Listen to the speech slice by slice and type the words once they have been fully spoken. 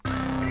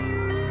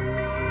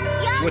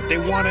what they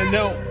wanna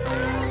know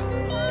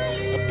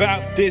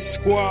about this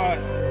squad.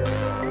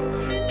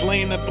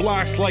 Playing the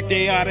blocks like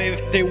they oughta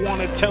if they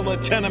wanna tell a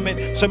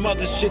tenement some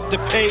other shit the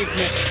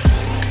pavement.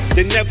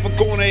 They're never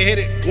gonna hit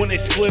it when they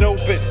split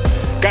open.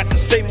 Got the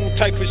same old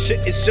type of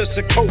shit, it's just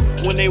a coat.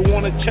 When they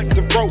wanna check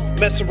the road,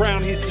 mess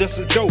around, he's just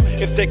a dope.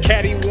 If the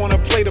caddy wanna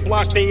play the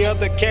block, they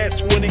other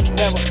cats winning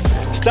never.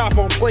 Stop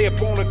on play up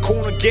on the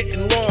corner,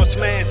 getting lost,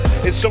 man.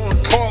 It's on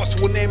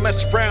cost when they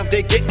mess around,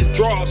 they getting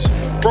draws.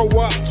 Throw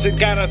ups and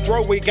gotta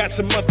throw, we got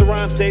some other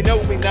rhymes, they know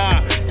me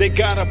now. They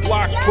got a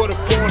block, put up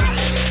on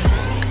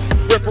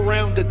it. Rip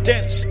around the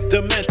dents,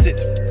 demented.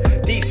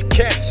 These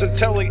cats are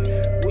telling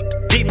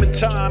demon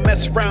time,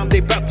 mess around,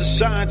 they bout to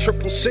shine.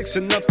 666,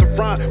 another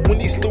rhyme. When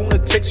these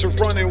lunatics are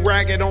running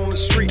ragged on the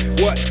street,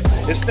 what?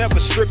 It's never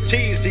strip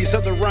tease, these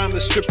other rhymes are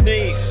strip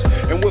knees.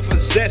 And with a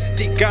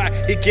zesty guy,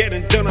 he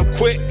getting done up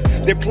quick.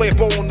 They play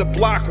up on the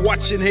block,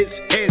 watching his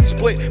head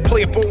split.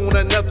 Play up on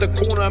another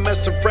corner,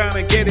 mess around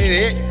and get it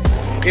hit.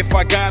 If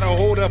I gotta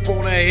hold up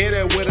on a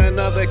hitter with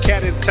another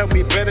cat, and tell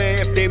me better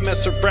if they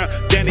mess around,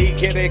 then he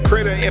get a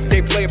critter. If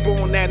they play up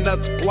on that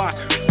nuts block,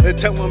 they're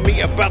telling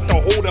me about the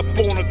hold up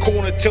on the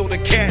corner till the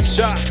cat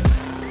shot.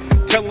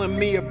 Telling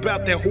me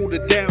about that hold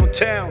it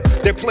downtown.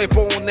 They play up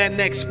on that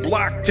next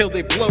block till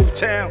they blow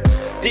town.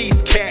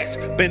 These cats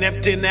been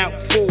emptying out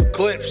full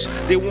clips.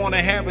 They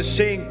wanna have a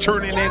shame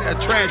turning in a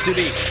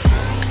tragedy.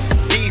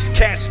 These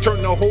cats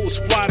turn the whole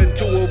squad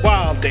into a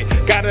wild day.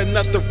 Got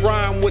another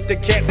rhyme with the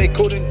cat, they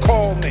couldn't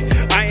call me.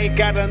 I ain't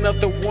got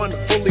another one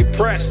fully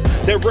pressed.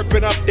 They're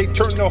ripping up, they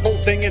turn the whole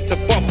thing into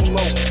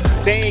Buffalo.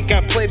 They ain't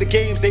got play the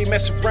games, they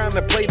mess around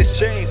to play the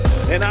shame.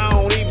 And I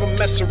don't even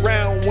mess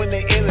around when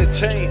they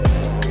entertain.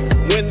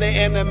 When the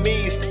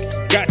enemies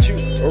got you,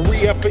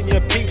 re-up in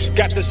your peeps,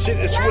 got the shit,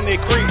 it's when they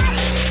creep.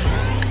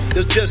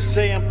 They'll just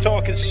say I'm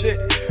talking shit.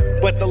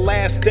 But the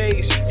last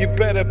days, you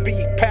better be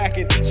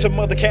packing. Some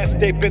other cats,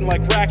 they been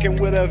like racking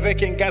with a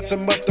Vic and got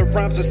some other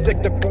rhymes to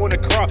stick the on the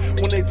car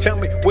when they tell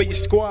me where your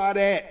squad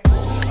at.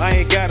 I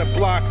ain't got a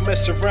block,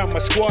 mess around, my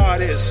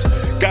squad is.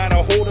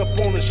 Gotta hold up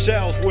on the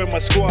shelves where my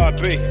squad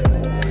be.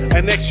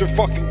 An extra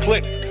fucking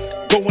clip,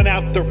 going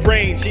out the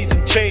range. These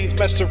and chains,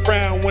 mess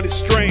around when it's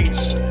strange.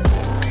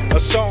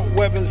 Assault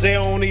weapons, they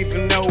don't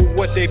even know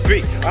what they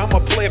be. I'm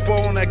a player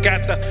born, I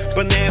got the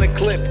banana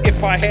clip.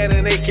 If I had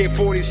an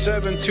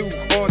AK-47, too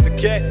hard to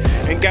get.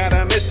 And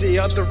gotta miss the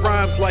other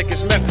rhymes like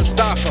it's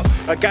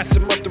Mephistopheles. I got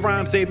some other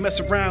rhymes, they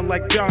mess around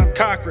like John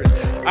Cochran.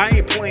 I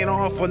ain't playing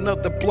off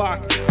another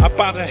block. I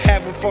about to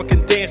have them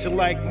fucking dancing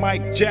like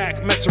Mike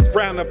Jack. Mess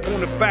around up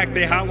on the fact,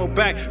 they hollow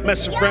back.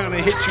 Mess around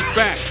and hit you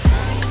back.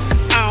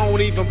 I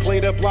don't even play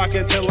the block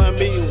and telling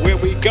me where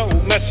we go.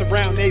 Mess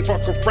around, they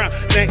fuck around.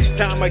 Next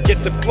time I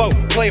get the flow,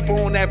 play up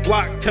on that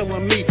block,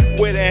 telling me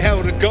where the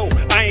hell to go.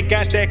 I ain't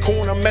got that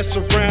corner, mess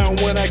around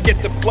when I get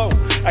the flow.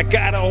 I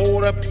gotta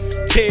hold up,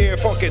 tear,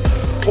 fucking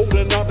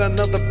holding on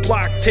another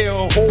block, tear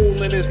a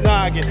hole in his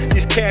noggin.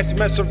 These cats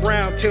mess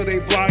around till they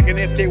vlogging.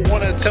 If they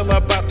wanna tell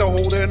about the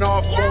holding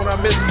off on a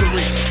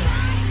mystery.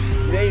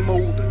 Name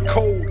old,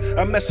 cold,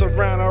 I mess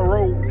around I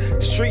road.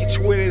 Streets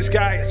with his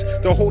guys,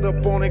 the hold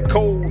up on it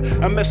cold.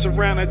 I mess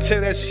around and tell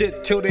that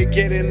shit till they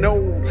getting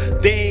old.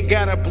 They ain't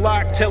got a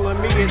block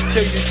telling me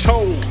until you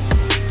told.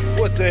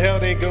 What the hell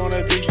they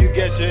gonna do? You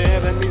get your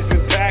enemies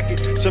been packing.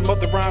 Some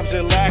other rhymes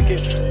they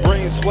lacking.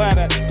 Brain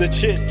splatter, the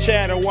chit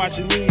chatter,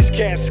 watching these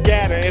cats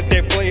scatter. If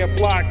they play a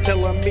block,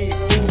 telling me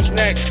who's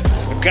next.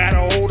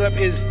 Gotta hold up,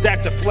 is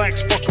that the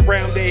flex? Fuck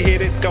around, they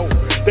hit it though.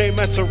 They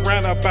mess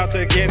around, about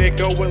to get it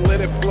going, let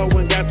it flow.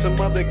 And got some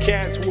other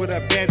cats with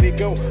a bandit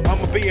go.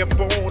 I'ma be up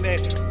on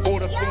it,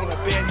 hold up on a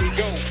bandit.